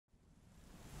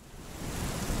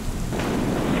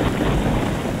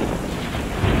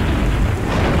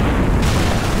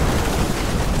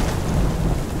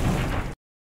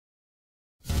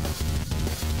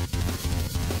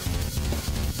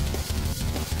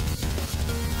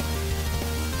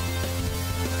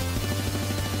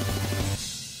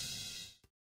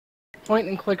Point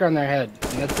and click on their head,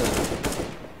 and that's it.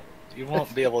 You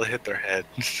won't be able to hit their head.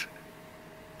 It's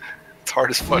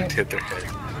hard as fuck to hit their head.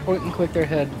 Point and click their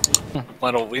head.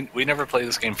 Lionel, we never play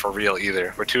this game for real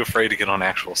either. We're too afraid to get on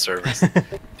actual servers.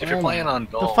 If you're playing on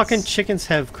dolls... The fucking chickens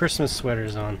have Christmas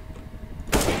sweaters on.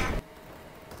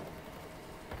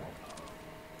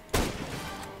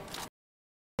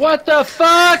 What the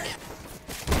fuck?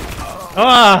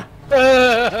 Ah!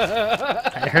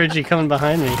 I heard you coming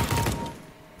behind me.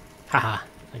 Haha,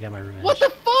 I got my revenge. What the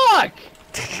fuck?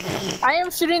 I am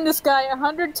shooting this guy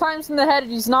 100 times in the head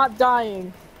and he's not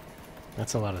dying.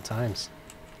 That's a lot of times.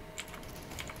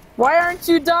 Why aren't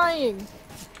you dying?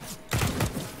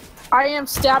 I am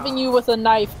stabbing you with a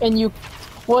knife and you...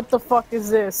 What the fuck is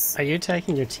this? Are you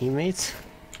attacking your teammates?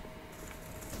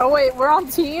 Oh wait, we're on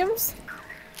teams?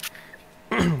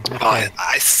 Okay. Oh,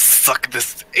 I suck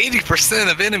this 80%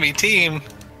 of enemy team.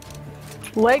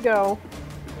 Lego.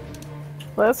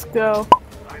 Let's go.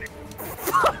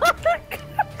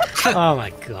 Oh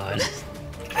my god.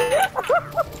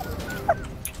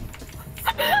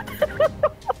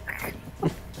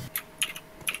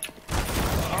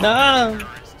 No!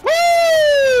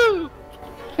 Woo!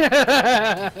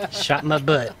 Shot in my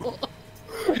butt.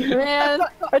 Man,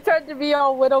 I tried to be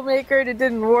all Widowmaker and it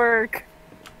didn't work.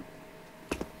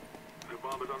 The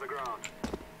bomb is on the ground.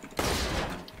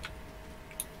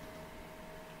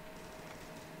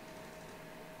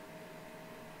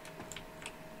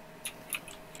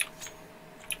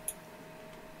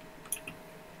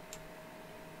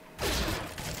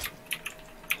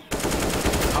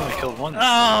 Oh, I killed one.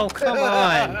 Oh, come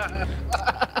on!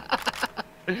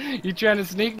 You trying to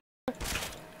sneak?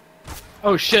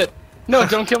 Oh shit! No,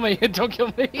 don't kill me! Don't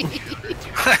kill me!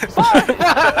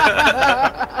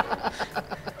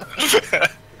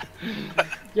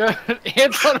 Yo,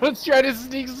 Anton was trying to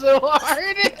sneak so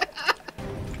hard.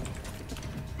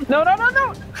 No, no, no,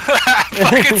 no! I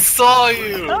fucking saw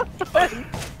you!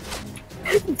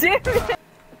 Damn it!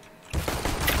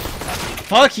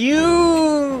 Fuck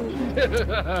you!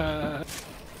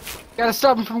 Gotta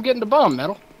stop him from getting the bomb,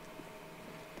 Metal.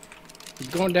 He's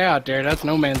going down out there. That's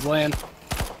no man's land.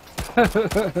 No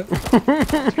man's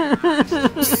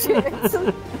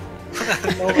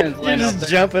You're land out just there.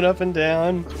 jumping up and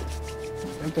down.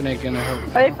 Jumping ain't gonna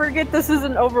hurt. I forget this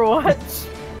isn't Overwatch.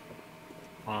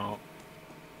 Wow.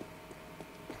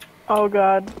 Oh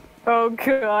god. Oh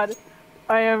god.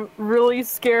 I am really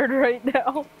scared right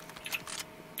now.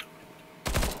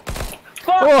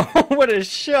 Fuck! Oh, what a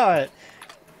shot!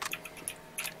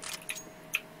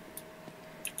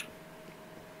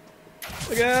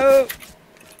 Look out!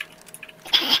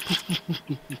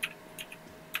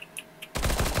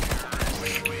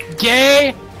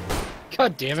 Gay!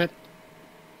 God damn it.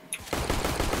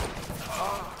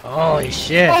 Holy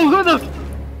shit! Oh,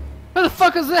 who the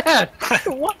fuck is that?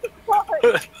 What the fuck?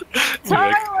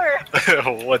 Tyler!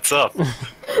 What's up?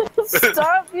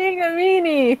 Stop being a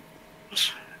meanie!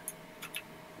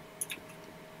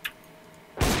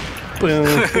 Boom!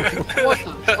 What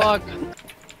the fuck?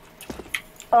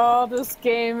 Oh, this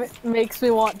game makes me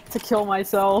want to kill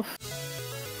myself.